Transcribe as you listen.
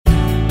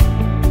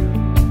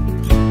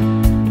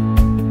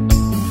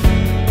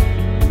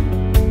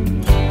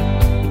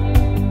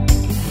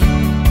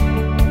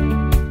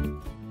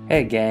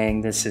Hey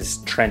gang, this is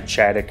Trent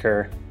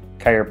Chadiker,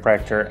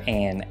 chiropractor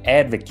and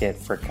advocate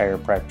for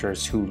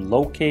chiropractors who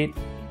locate,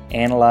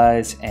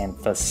 analyze, and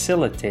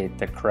facilitate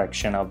the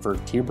correction of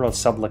vertebral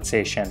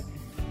subluxation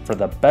for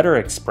the better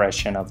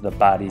expression of the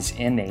body's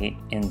innate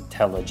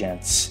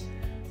intelligence.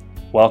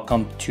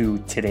 Welcome to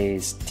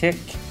today's Tick,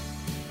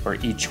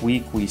 where each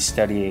week we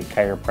study a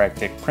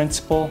chiropractic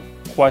principle,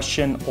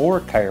 question,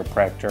 or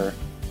chiropractor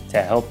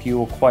to help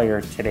you acquire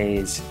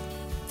today's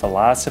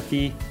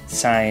philosophy,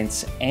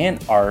 science,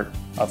 and art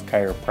of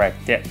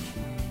chiropractic.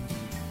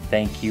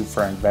 Thank you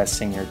for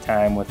investing your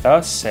time with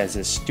us as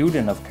a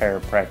student of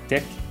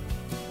chiropractic.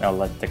 Now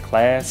let the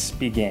class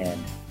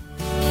begin.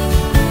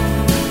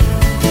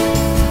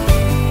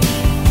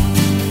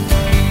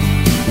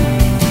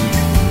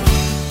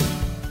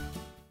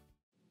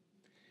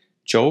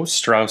 Joe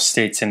Strauss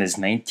states in his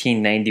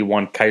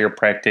 1991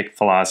 chiropractic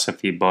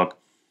philosophy book,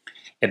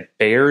 "It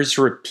bears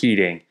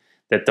repeating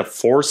that the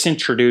force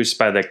introduced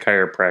by the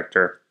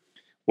chiropractor,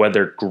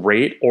 whether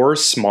great or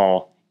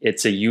small,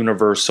 it's a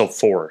universal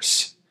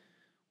force.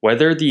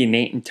 Whether the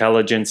innate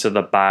intelligence of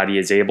the body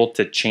is able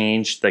to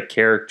change the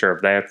character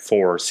of that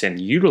force and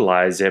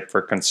utilize it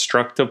for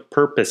constructive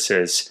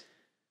purposes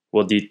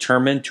will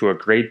determine to a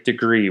great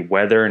degree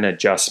whether an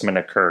adjustment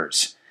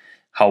occurs.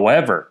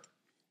 However,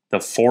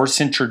 the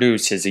force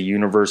introduced is a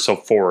universal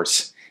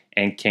force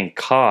and can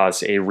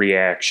cause a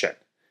reaction.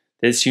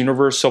 This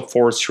universal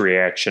force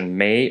reaction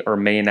may or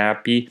may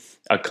not be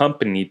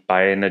accompanied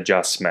by an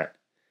adjustment.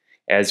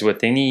 As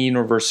with any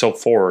universal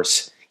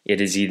force, it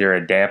is either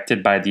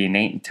adapted by the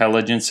innate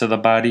intelligence of the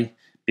body,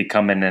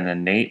 becoming an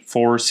innate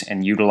force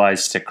and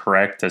utilized to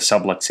correct a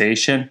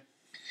subluxation,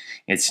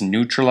 it's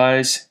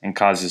neutralized and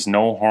causes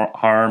no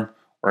harm,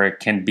 or it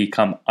can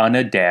become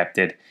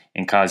unadapted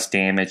and cause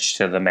damage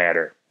to the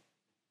matter."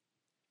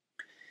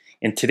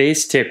 In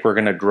today's Tick, we're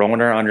going to grow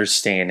in our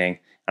understanding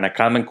on a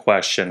common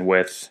question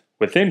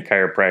within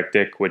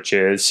chiropractic, which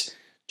is,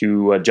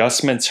 do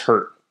adjustments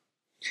hurt?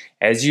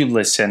 As you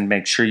listen,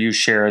 make sure you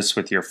share us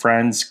with your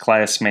friends,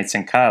 classmates,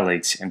 and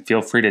colleagues, and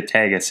feel free to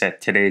tag us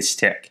at today's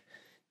Tick.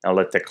 Now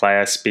let the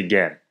class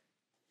begin.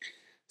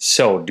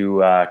 So, do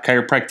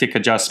chiropractic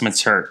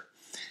adjustments hurt?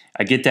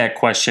 I get that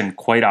question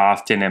quite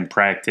often in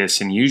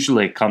practice, and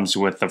usually it comes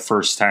with a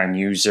first-time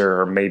user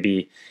or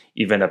maybe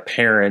even a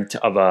parent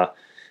of a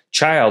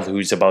child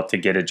who's about to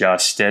get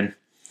adjusted.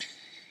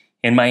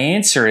 And my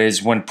answer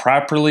is, when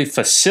properly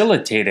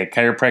facilitated,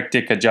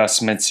 chiropractic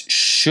adjustments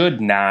should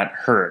not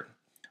hurt.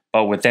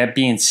 But with that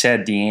being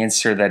said, the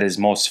answer that is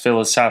most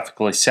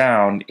philosophically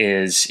sound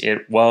is,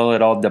 it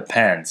all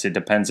depends. It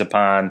depends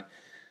upon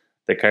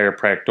the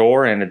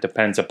chiropractor, and it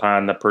depends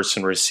upon the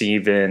person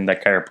receiving the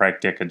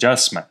chiropractic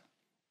adjustment.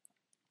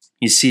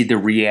 You see, the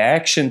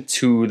reaction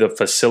to the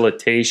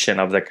facilitation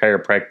of the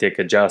chiropractic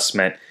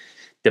adjustment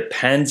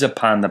depends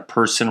upon the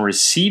person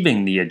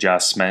receiving the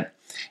adjustment,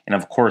 and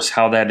of course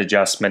how that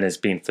adjustment is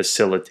being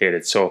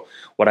facilitated. So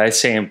what I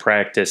say in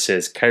practice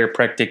is,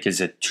 chiropractic is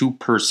a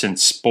two-person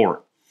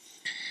sport.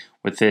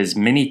 With as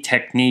many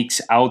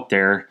techniques out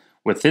there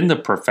within the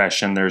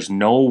profession, there's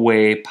no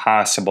way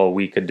possible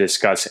we could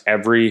discuss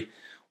every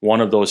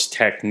one of those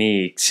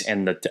techniques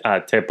and the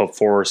type of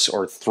force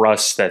or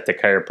thrust that the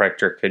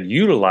chiropractor could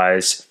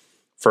utilize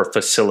for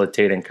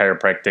facilitating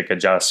chiropractic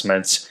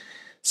adjustments.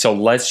 So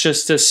let's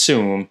just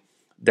assume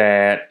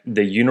that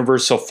the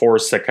universal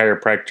force the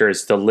chiropractor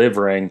is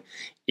delivering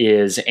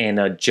is an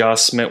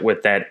adjustment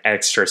with that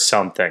extra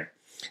something.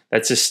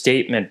 That's a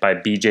statement by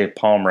B.J.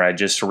 Palmer I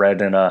just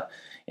read in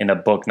a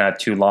book not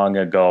too long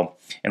ago.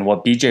 And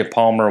what B.J.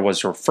 Palmer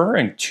was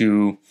referring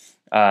to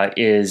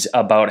is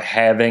about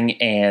having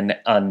an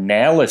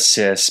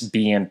analysis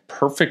being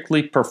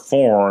perfectly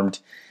performed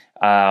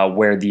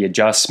where the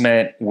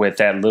adjustment with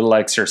that little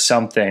extra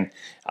something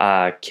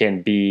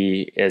can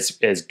be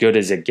as good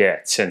as it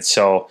gets. And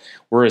so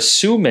we're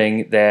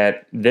assuming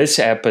that this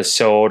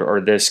episode or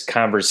this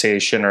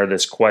conversation or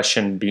this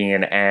question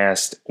being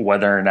asked,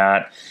 whether or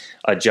not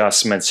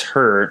adjustments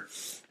hurt,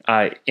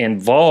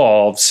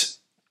 involves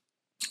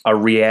a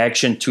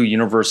reaction to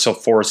universal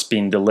force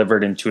being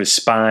delivered into a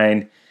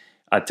spine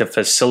to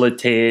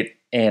facilitate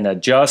an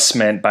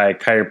adjustment by a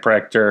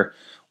chiropractor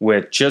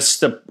with just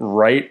the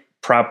right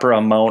proper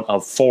amount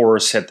of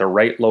force at the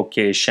right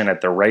location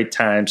at the right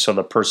time, so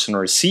the person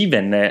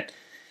receiving it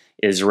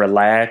is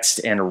relaxed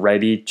and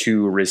ready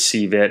to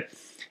receive it,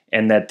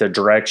 and that the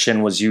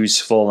direction was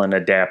useful and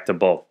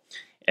adaptable.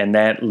 And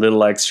that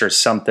little extra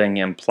something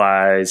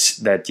implies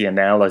that the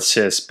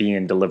analysis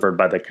being delivered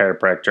by the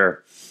chiropractor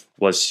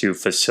was to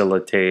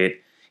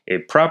facilitate a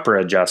proper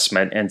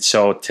adjustment. And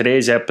so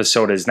today's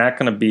episode is not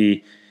going to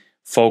be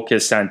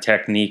focused on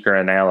technique or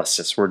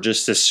analysis. We're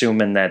just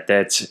assuming that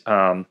that's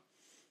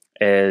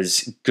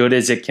as good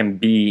as it can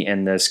be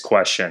in this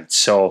question.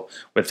 So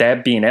with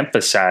that being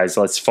emphasized,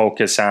 let's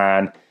focus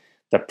on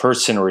the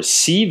person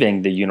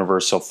receiving the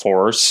universal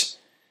force.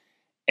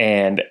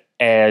 And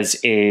as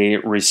a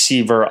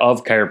receiver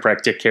of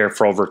chiropractic care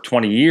for over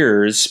 20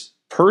 years,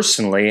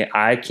 personally,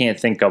 I can't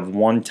think of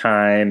one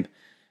time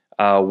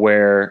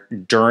where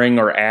during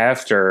or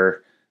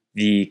after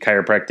the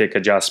chiropractic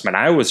adjustment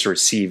I was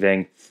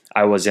receiving,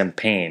 I was in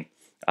pain.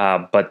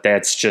 But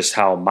that's just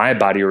how my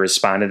body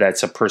responded.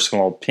 That's a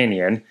personal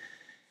opinion.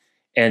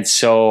 And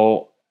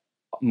so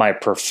my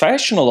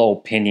professional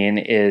opinion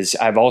is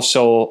I've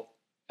also,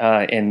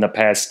 in the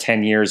past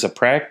 10 years of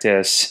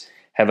practice,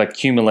 have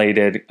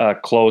accumulated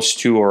close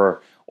to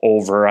or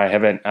over,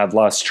 I've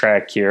lost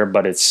track here,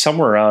 but it's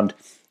somewhere around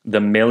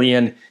the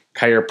million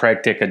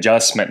chiropractic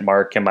adjustment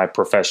mark in my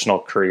professional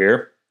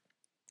career.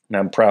 And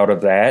I'm proud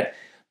of that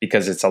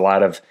because it's a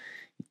lot of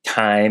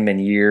time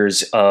and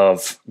years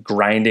of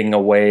grinding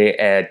away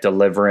at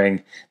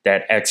delivering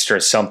that extra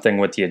something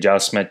with the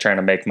adjustment, trying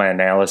to make my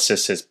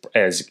analysis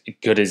as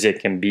good as it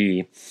can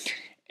be.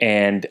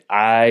 And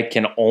I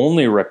can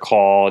only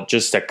recall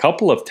just a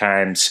couple of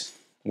times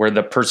where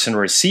the person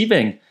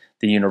receiving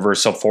the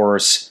universal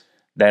force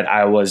that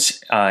I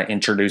was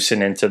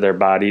introducing into their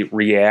body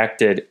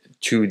reacted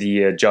to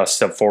the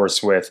adjustive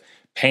force with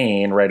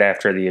pain right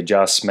after the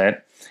adjustment.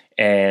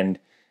 And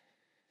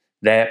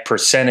that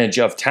percentage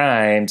of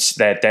times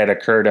that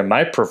occurred in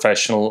my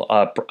professional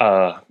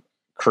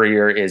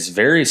career is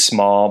very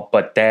small,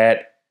 but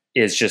that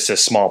is just a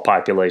small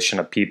population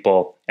of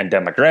people and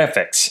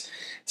demographics.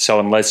 So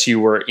unless you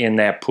were in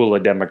that pool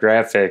of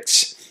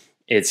demographics,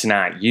 it's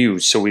not you.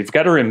 So we've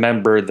got to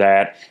remember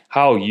that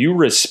how you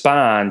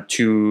respond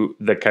to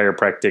the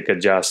chiropractic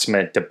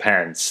adjustment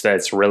depends.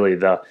 That's really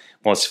the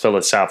most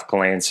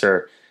philosophical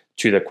answer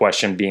to the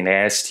question being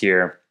asked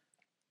here.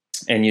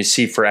 And you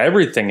see, for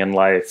everything in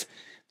life,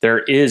 there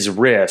is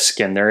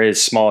risk and there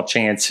is small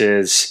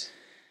chances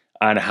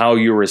on how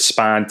you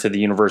respond to the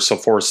universal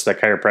force the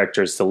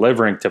chiropractor is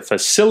delivering to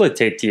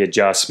facilitate the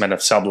adjustment of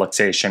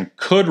subluxation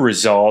could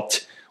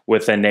result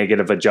with a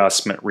negative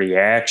adjustment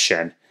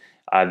reaction.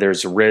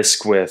 There's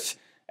risk with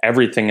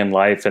everything in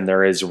life, and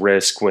there is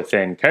risk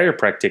within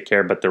chiropractic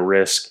care, but the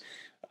risk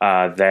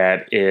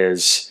that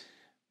is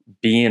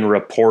being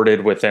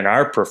reported within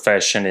our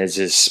profession is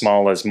as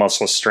small as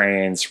muscle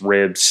strains,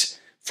 ribs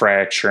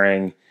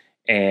fracturing,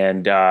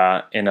 and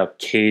an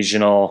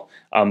occasional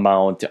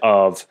amount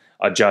of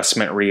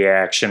adjustment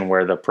reaction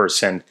where the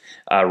person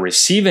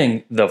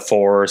receiving the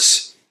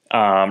force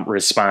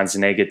responds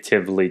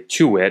negatively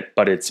to it,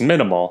 but it's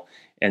minimal.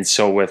 And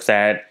so with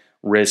that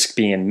risk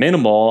being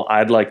minimal,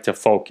 I'd like to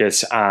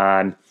focus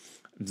on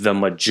the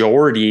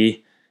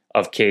majority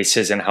of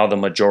cases and how the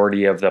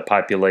majority of the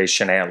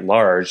population at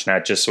large,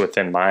 not just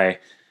within my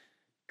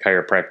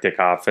chiropractic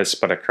office,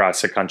 but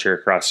across the country,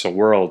 across the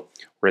world,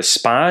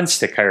 responds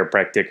to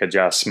chiropractic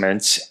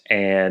adjustments.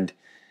 And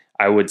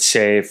I would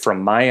say,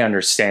 from my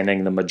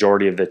understanding, the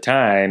majority of the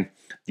time,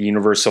 the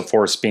universal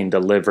force being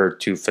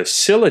delivered to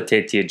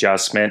facilitate the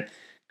adjustment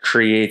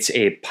creates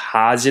a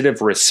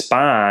positive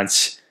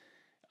response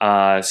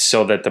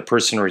so that the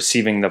person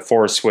receiving the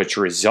force, which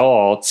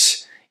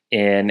results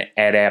in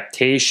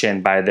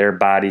adaptation by their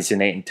body's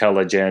innate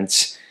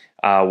intelligence,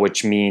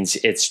 which means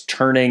it's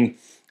turning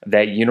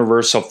that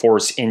universal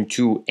force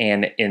into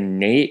an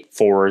innate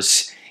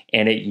force,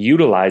 and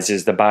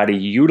the body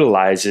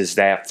utilizes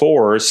that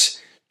force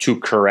to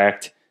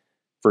correct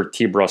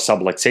vertebral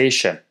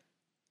subluxation.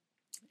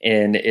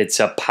 And it's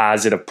a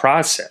positive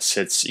process.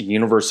 It's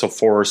universal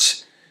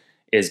force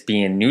is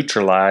being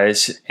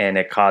neutralized and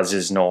it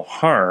causes no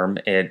harm.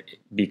 It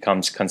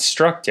becomes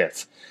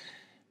constructive.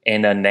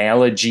 An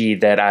analogy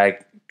that I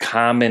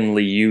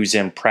commonly use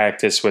in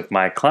practice with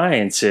my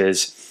clients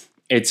is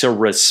it's a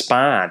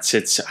response.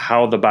 It's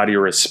how the body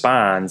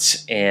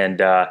responds, and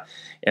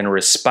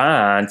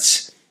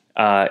response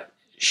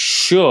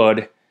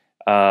should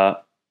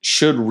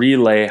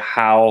relay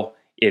how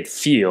it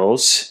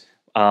feels.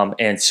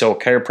 And so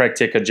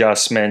chiropractic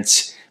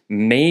adjustments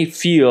may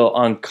feel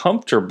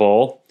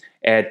uncomfortable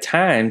at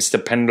times,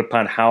 depending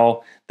upon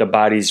how the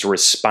body's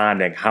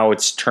responding, how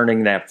it's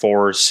turning that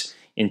force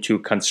into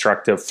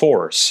constructive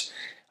force.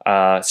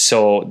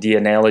 So the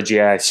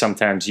analogy I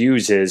sometimes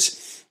use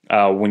is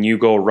when you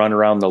go run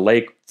around the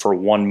lake for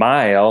 1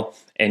 mile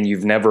and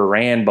you've never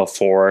ran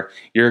before,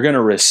 you're going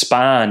to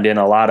respond in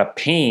a lot of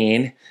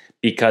pain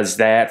because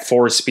that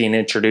force being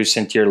introduced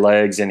into your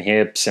legs and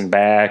hips and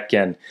back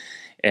and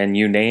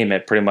you name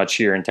it, pretty much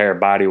your entire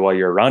body while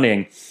you're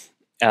running,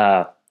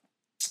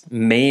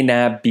 may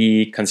not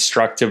be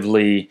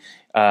constructively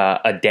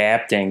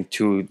adapting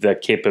to the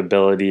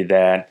capability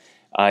that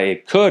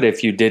it could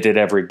if you did it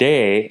every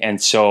day.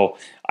 And so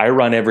I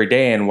run every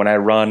day, and when I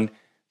run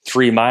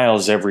 3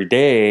 miles every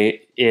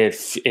day, it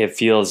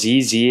feels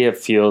easy. It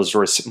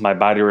feels my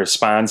body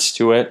responds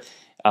to it.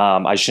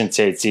 I shouldn't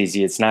say it's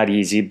easy. It's not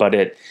easy,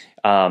 but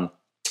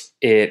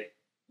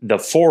the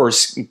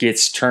force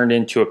gets turned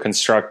into a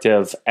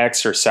constructive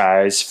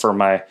exercise for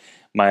my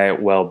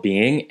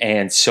well-being.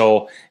 And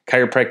so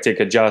chiropractic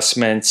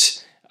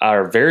adjustments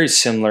are very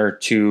similar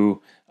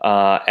to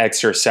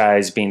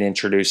exercise being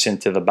introduced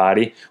into the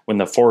body. When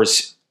the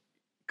force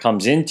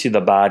comes into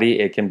the body,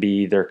 it can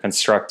be either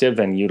constructive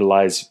and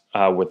utilized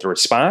with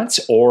response,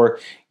 or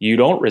you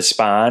don't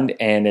respond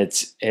and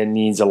it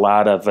needs a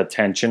lot of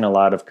attention, a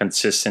lot of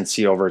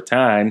consistency over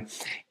time,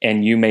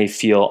 and you may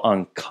feel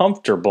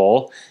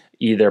uncomfortable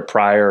either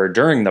prior or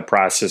during the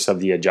process of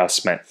the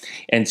adjustment.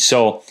 And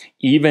so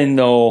even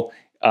though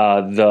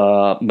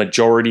the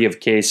majority of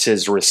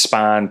cases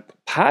respond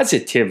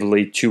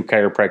positively to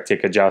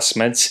chiropractic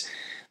adjustments,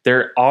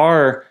 there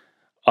are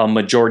a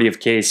majority of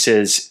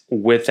cases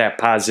with that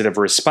positive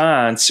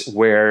response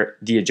where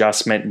the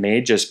adjustment may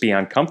just be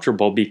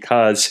uncomfortable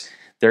because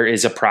there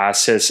is a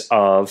process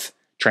of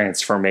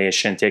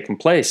transformation taking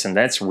place. And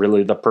that's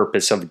really the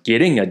purpose of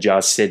getting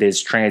adjusted,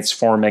 is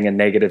transforming a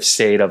negative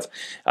state of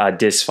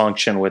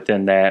dysfunction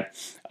within that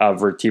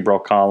vertebral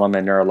column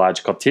and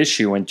neurological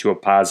tissue into a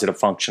positive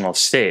functional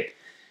state.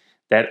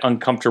 That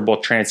uncomfortable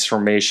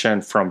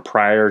transformation from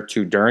prior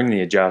to during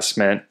the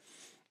adjustment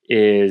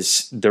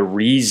is the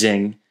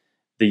reason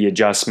the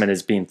adjustment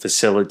is being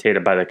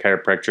facilitated by the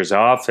chiropractor's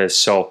office.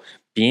 So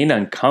being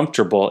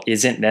uncomfortable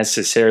isn't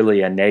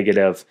necessarily a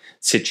negative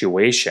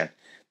situation.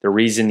 The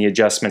reason the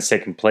adjustment's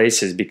taking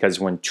place is because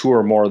when two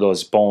or more of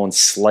those bones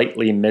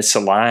slightly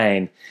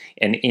misalign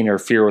and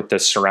interfere with the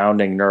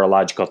surrounding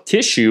neurological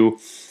tissue,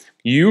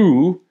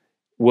 you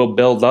will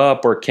build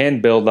up or can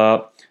build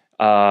up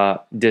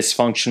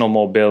dysfunctional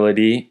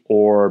mobility,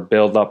 or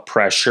build up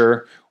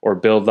pressure, or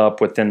build up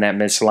within that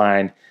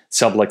misaligned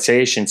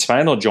subluxation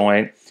spinal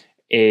joint,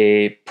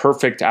 a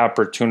perfect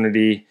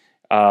opportunity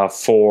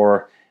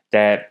for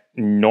that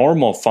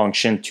normal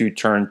function to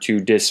turn to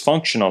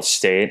dysfunctional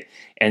state.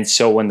 And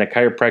so when the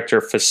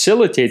chiropractor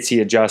facilitates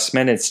the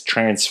adjustment, it's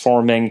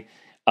transforming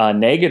a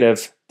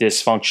negative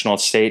dysfunctional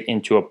state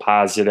into a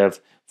positive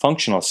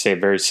functional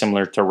state, very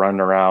similar to running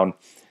around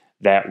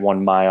that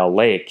 1 mile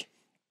lake.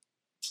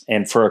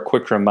 And for a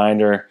quick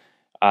reminder,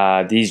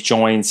 these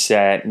joints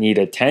that need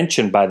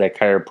attention by the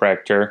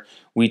chiropractor,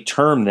 we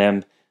term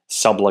them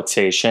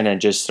subluxation.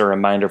 And just a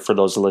reminder for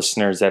those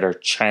listeners that are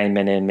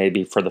chiming in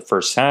maybe for the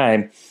first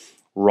time,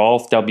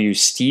 Rolf W.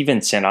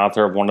 Stevenson,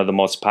 author of one of the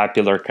most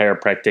popular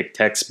chiropractic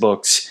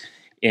textbooks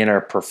in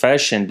our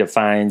profession,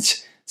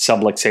 defines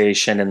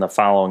subluxation in the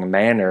following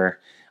manner.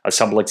 A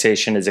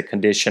subluxation is a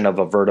condition of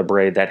a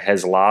vertebrae that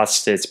has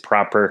lost its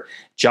proper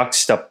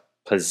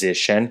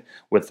juxtaposition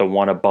with the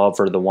one above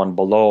or the one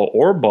below,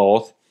 or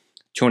both,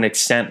 to an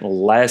extent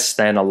less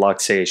than a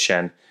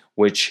luxation,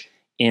 which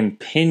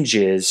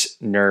impinges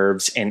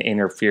nerves and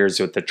interferes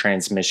with the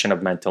transmission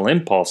of mental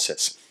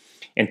impulses.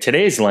 In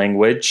today's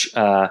language,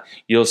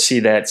 you'll see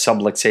that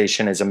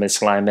subluxation is a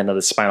misalignment of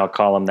the spinal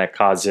column that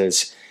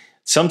causes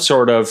some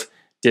sort of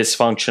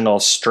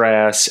dysfunctional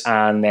stress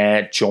on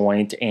that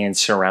joint and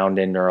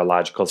surrounding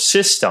neurological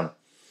system.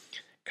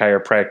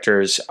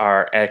 Chiropractors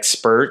are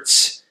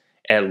experts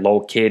at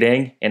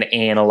locating and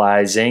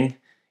analyzing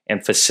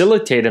and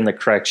facilitating the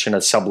correction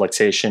of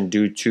subluxation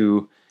due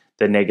to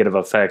the negative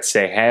effects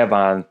they have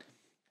on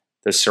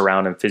the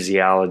surrounding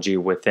physiology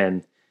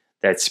within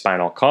that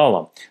spinal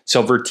column.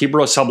 So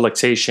vertebral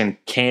subluxation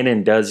can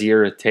and does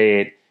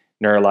irritate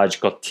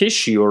neurological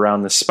tissue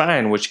around the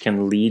spine, which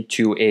can lead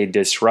to a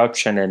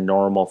disruption in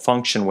normal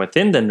function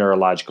within the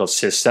neurological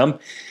system.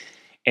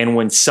 And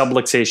when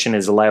subluxation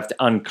is left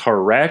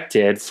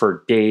uncorrected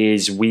for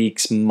days,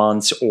 weeks,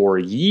 months, or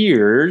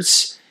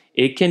years,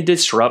 it can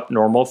disrupt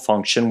normal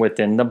function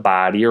within the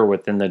body or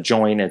within the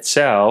joint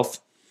itself.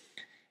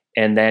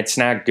 And that's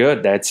not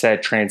good. That's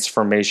that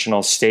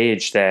transformational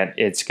stage that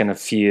it's going to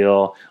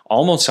feel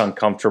almost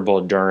uncomfortable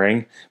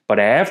during, but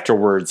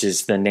afterwards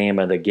is the name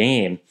of the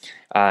game.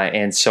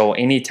 And so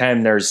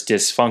anytime there's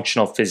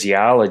dysfunctional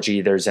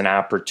physiology, there's an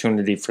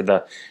opportunity for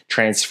the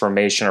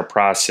transformation or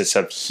process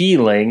of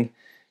healing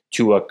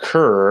to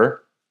occur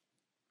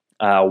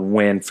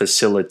when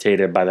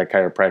facilitated by the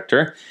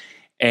chiropractor.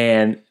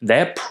 And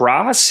that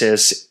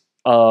process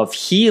of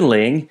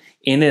healing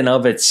in and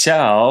of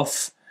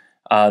itself,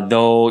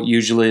 though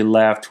usually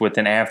left with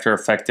an after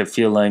effect of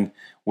feeling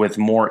with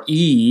more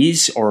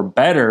ease or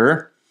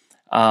better,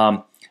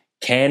 can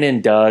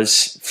and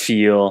does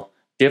feel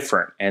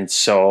different. And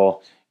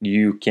so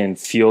you can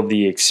feel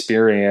the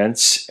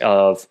experience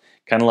of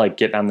kind of like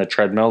getting on the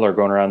treadmill or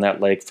going around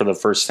that lake for the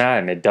first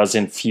time. It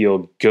doesn't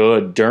feel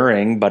good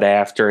during, but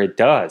after it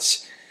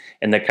does.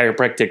 And the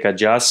chiropractic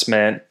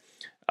adjustment,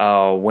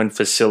 when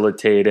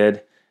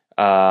facilitated,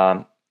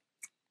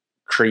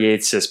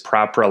 creates this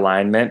proper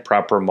alignment,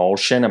 proper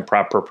motion, and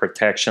proper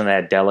protection of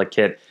that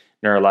delicate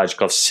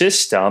neurological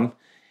system.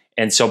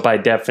 And so by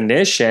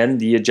definition,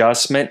 the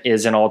adjustment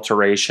is an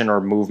alteration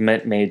or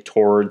movement made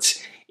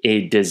towards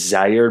a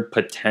desired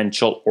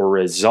potential or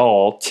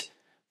result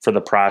for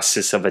the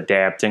process of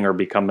adapting or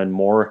becoming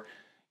more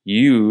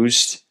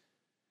used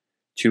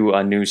to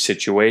a new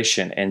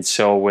situation. And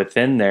so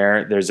within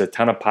there's a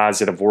ton of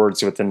positive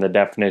words within the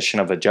definition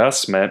of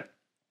adjustment.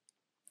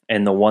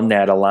 And the one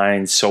that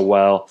aligns so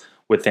well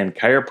within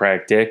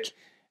chiropractic,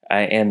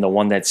 and the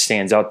one that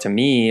stands out to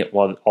me,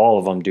 well, all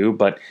of them do,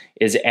 but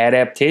is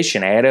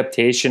adaptation.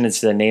 Adaptation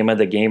is the name of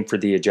the game for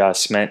the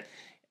adjustment,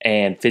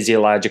 and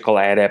physiological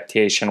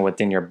adaptation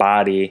within your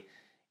body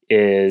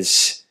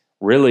is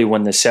really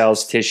when the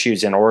cells,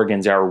 tissues, and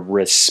organs are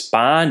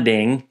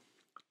responding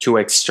to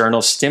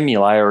external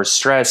stimuli or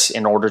stress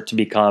in order to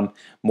become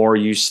more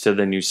used to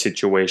the new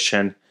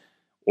situation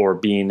or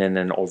being in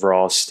an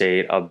overall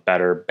state of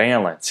better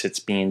balance. It's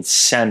being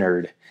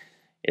centered.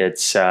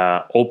 It's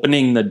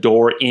opening the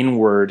door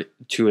inward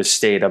to a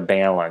state of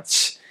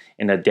balance.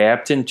 And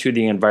adapting to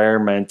the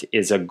environment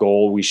is a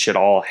goal we should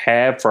all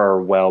have for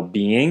our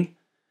well-being.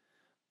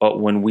 But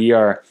when we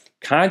are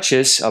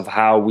conscious of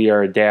how we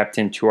are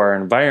adapting to our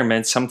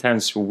environment,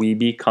 sometimes we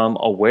become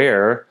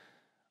aware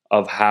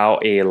of how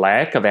a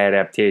lack of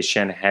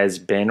adaptation has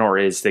been or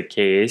is the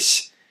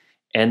case.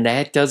 And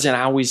that doesn't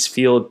always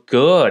feel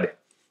good.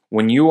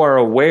 When you are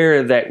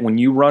aware that when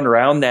you run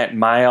around that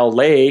mile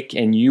lake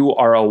and you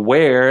are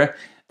aware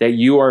that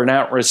you are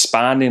not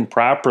responding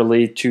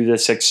properly to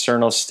this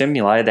external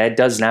stimuli, that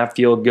does not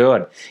feel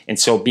good. And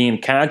so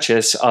being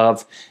conscious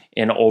of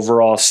an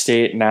overall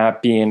state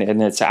not being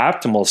in its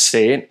optimal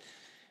state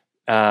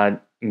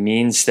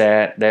means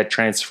that that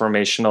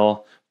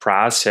transformational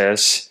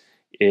process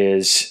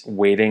is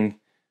waiting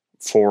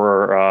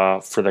for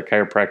the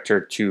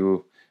chiropractor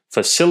to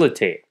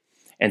facilitate.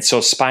 And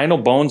so spinal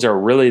bones are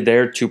really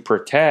there to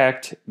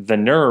protect the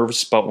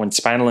nerves, but when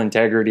spinal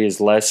integrity is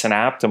less than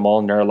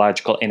optimal,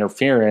 neurological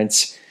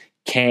interference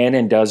can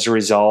and does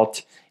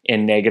result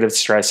in negative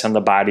stress on the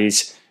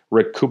body's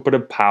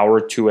recuperative power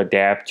to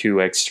adapt to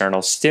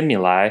external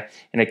stimuli,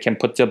 and it can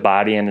put the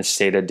body in a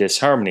state of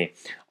disharmony.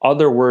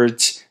 Other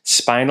words,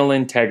 spinal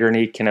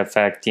integrity can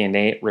affect the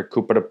innate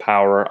recuperative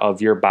power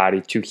of your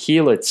body to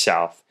heal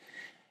itself.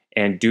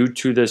 And due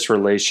to this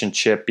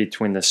relationship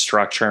between the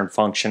structure and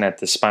function at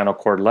the spinal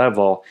cord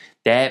level,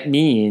 that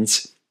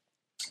means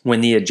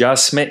when the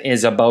adjustment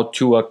is about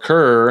to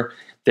occur,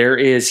 there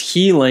is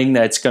healing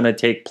that's going to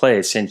take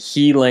place. And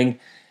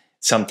healing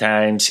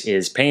sometimes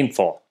is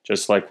painful,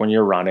 just like when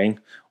you're running,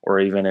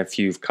 or even if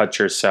you've cut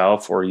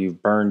yourself or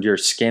you've burned your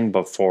skin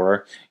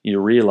before,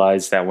 you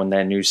realize that when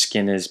that new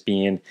skin is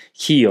being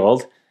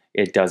healed,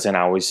 it doesn't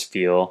always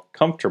feel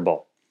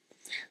comfortable.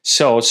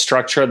 So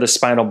structure of the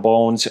spinal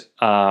bones,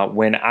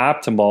 when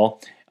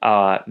optimal,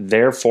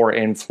 therefore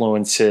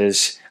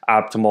influences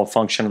optimal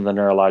function of the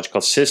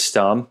neurological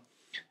system,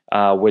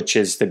 which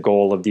is the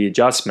goal of the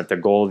adjustment. The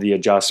goal of the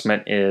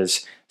adjustment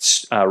is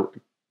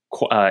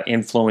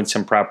influence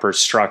and proper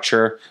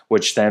structure,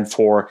 which then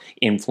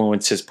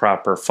influences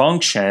proper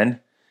function.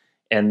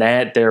 And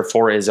that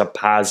therefore is a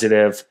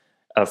positive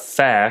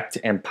effect,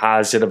 and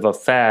positive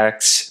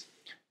effects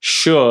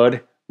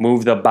should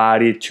move the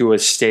body to a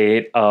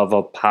state of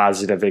a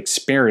positive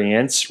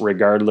experience,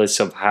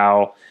 regardless of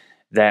how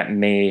that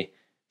may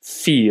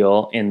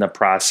feel in the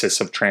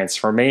process of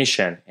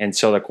transformation. And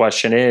so the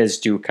question is,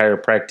 do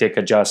chiropractic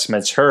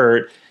adjustments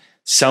hurt?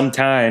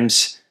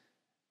 Sometimes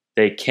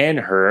they can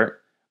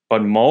hurt,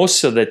 but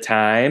most of the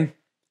time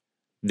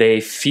they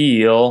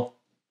feel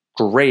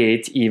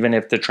great, even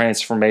if the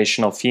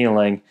transformational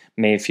feeling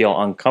may feel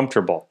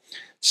uncomfortable.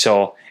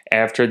 So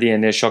after the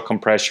initial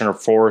compression or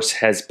force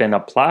has been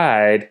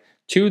applied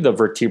to the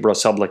vertebral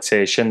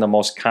subluxation, the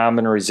most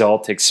common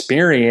result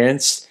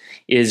experienced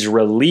is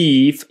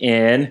relief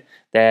in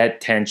that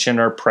tension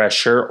or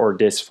pressure or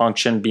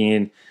dysfunction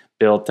being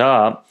built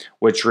up,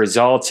 which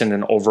results in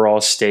an overall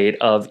state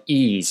of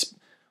ease.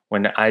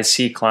 When I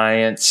see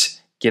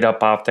clients get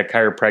up off the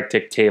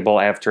chiropractic table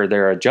after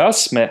their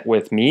adjustment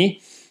with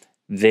me,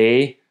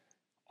 they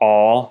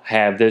all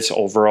have this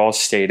overall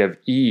state of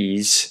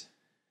ease.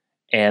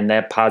 And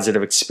that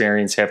positive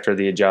experience after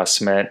the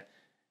adjustment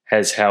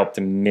has helped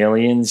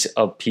millions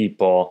of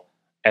people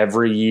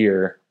every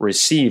year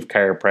receive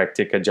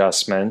chiropractic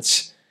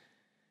adjustments.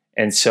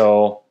 And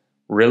so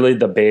really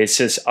the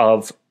basis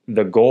of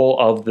the goal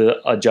of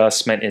the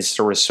adjustment is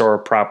to restore a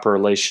proper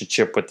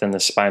relationship within the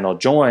spinal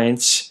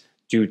joints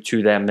due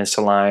to that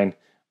misaligned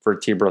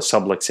vertebral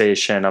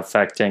subluxation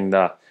affecting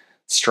the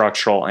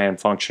structural and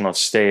functional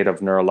state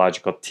of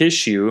neurological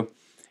tissue.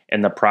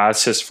 And the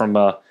process from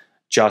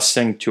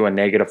adjusting to a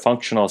negative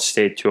functional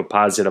state to a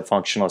positive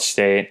functional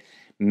state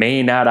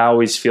may not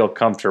always feel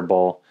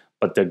comfortable,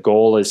 but the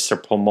goal is to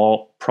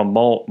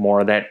promote more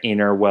of that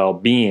inner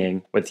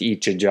well-being with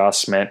each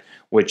adjustment,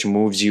 which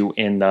moves you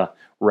in the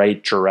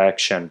right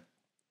direction.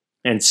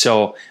 And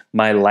so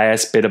my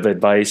last bit of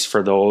advice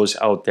for those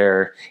out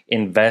there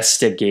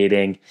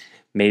investigating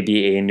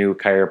maybe a new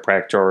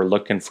chiropractor or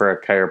looking for a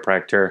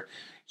chiropractor,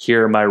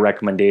 here are my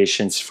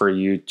recommendations for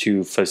you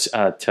to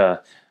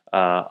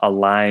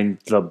align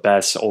the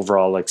best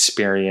overall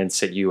experience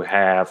that you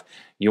have.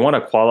 You want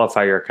to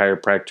qualify your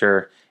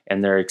chiropractor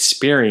and their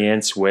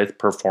experience with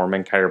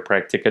performing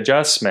chiropractic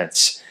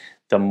adjustments.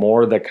 The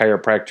more the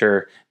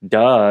chiropractor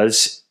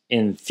does,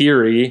 in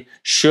theory,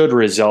 should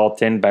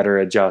result in better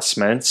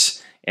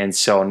adjustments. And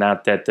so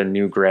not that the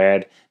new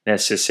grad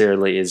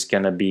necessarily is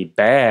going to be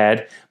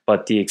bad,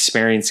 but the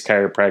experienced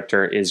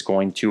chiropractor is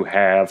going to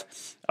have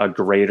a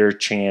greater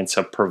chance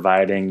of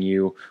providing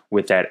you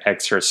with that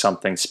extra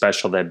something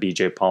special that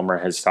BJ Palmer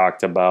has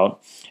talked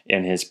about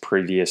in his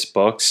previous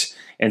books.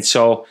 And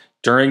so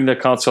during the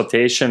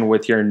consultation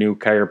with your new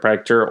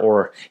chiropractor,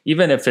 or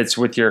even if it's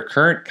with your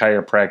current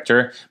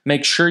chiropractor,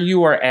 make sure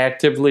you are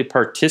actively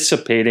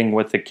participating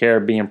with the care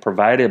being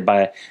provided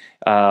by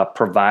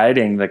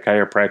providing the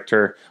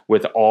chiropractor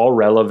with all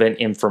relevant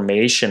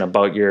information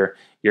about your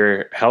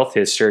health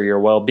history, your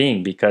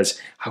well-being,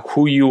 because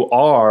who you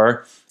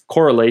are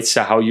correlates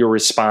to how you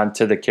respond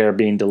to the care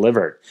being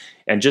delivered.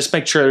 And just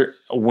make sure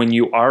when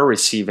you are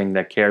receiving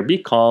the care, be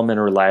calm and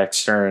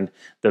relaxed during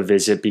the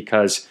visit,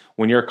 because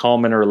when you're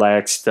calm and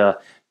relaxed, the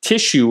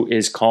tissue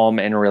is calm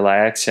and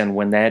relaxed. And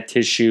when that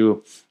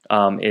tissue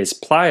is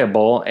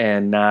pliable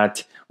and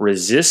not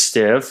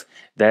resistive,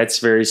 that's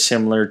very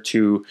similar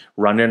to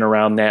running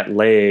around that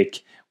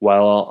lake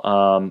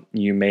while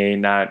you may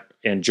not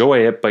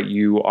enjoy it, but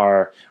you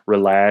are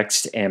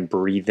relaxed and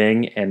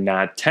breathing and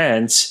not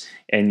tense,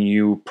 and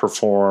you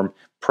perform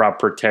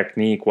proper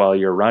technique while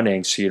you're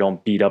running so you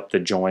don't beat up the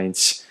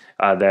joints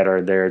that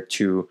are there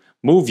to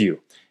move you.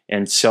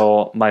 And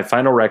so my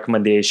final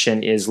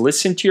recommendation is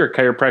listen to your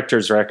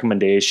chiropractor's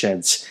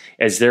recommendations,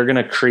 as they're going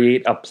to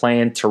create a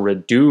plan to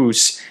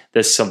reduce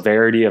the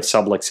severity of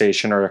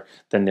subluxation or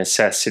the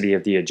necessity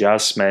of the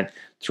adjustment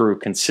through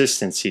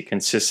consistency.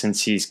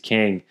 Consistency is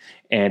king.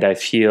 And I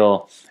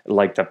feel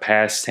like the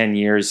past 10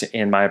 years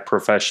in my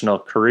professional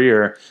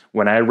career,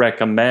 when I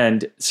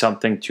recommend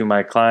something to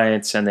my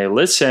clients and they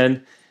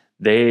listen,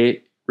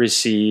 they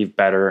receive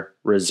better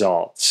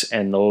results.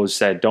 And those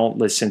that don't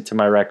listen to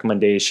my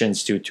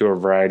recommendations due to a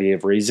variety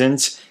of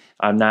reasons,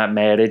 I'm not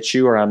mad at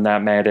you or I'm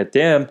not mad at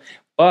them,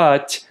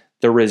 but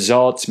the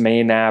results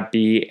may not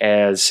be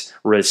as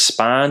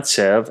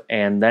responsive,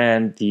 and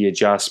then the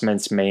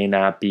adjustments may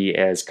not be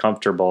as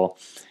comfortable,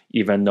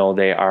 even though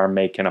they are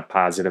making a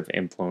positive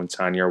influence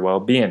on your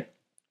well-being.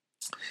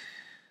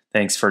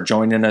 Thanks for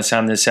joining us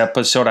on this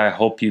episode. I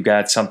hope you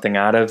got something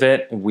out of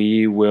it.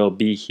 We will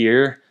be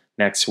here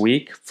next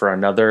week for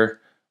another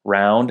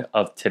round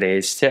of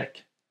Today's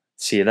Tick.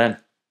 See you then.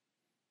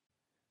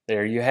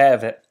 There you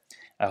have it.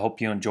 I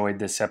hope you enjoyed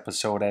this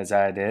episode as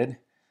I did.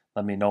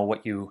 Let me know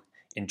what you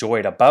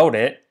enjoyed about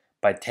it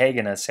by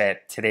tagging us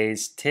at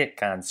Today's Tick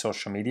on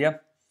social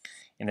media.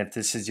 And if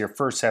this is your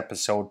first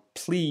episode,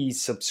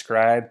 please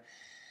subscribe.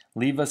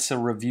 Leave us a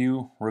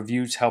review.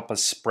 Reviews help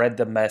us spread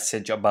the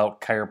message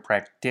about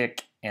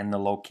chiropractic and the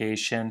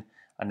location,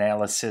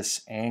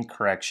 analysis, and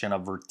correction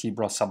of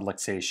vertebral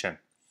subluxation.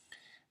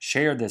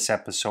 Share this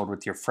episode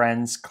with your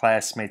friends,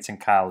 classmates,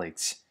 and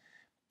colleagues.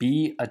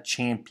 Be a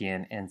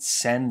champion and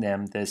send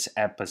them this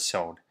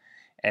episode.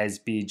 As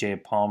B.J.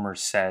 Palmer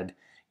said,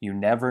 you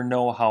never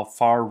know how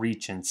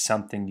far-reaching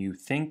something you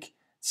think,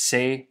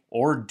 say,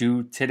 or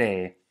do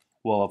today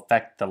will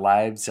affect the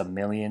lives of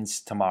millions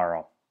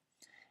tomorrow.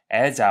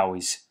 As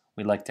always,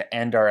 we like to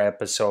end our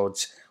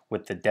episodes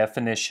with the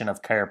definition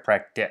of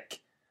chiropractic.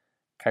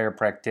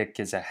 Chiropractic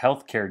is a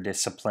healthcare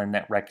discipline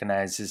that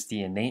recognizes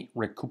the innate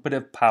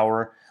recuperative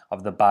power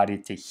of the body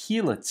to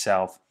heal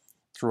itself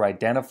through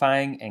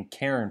identifying and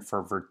caring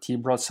for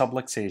vertebral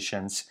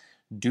subluxations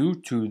due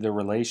to the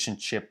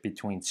relationship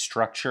between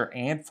structure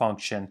and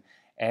function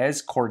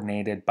as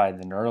coordinated by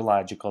the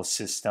neurological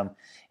system,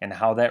 and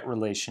how that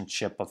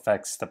relationship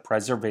affects the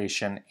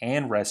preservation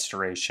and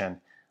restoration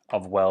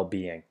of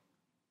well-being.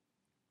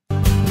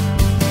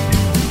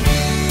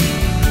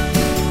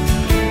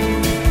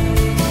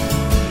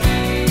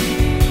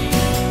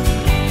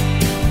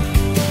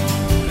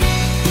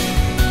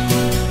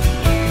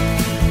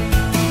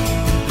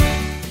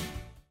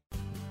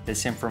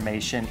 This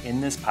information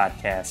in this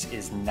podcast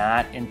is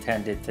not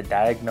intended to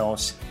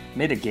diagnose,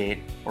 mitigate,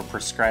 or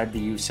prescribe the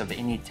use of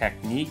any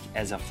technique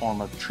as a form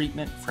of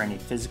treatment for any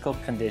physical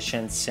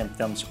conditions,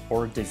 symptoms,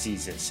 or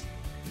diseases.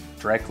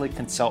 Directly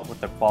consult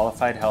with a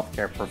qualified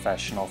healthcare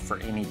professional for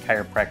any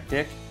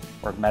chiropractic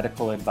or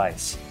medical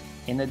advice.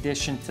 In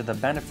addition to the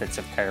benefits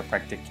of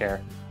chiropractic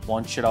care,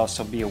 one should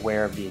also be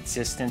aware of the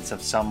existence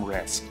of some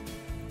risk.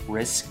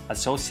 Risks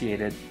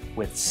associated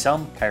with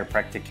some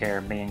chiropractic care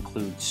may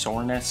include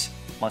soreness,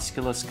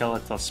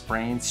 musculoskeletal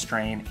sprain,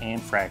 strain,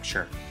 and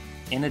fracture.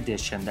 In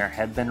addition, there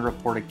have been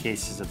reported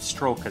cases of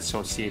stroke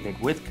associated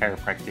with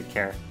chiropractic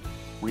care.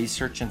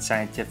 Research and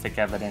scientific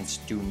evidence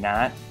do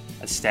not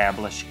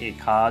establish a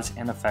cause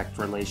and effect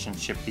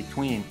relationship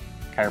between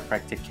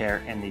chiropractic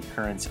care and the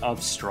occurrence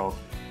of stroke.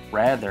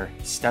 Rather,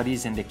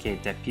 studies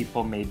indicate that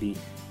people may be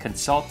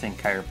consulting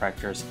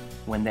chiropractors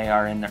when they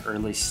are in the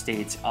early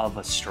states of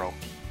a stroke.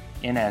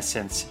 In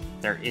essence,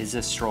 there is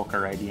a stroke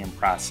already in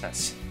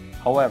process.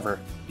 However,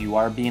 you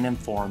are being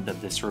informed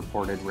of this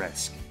reported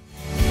risk.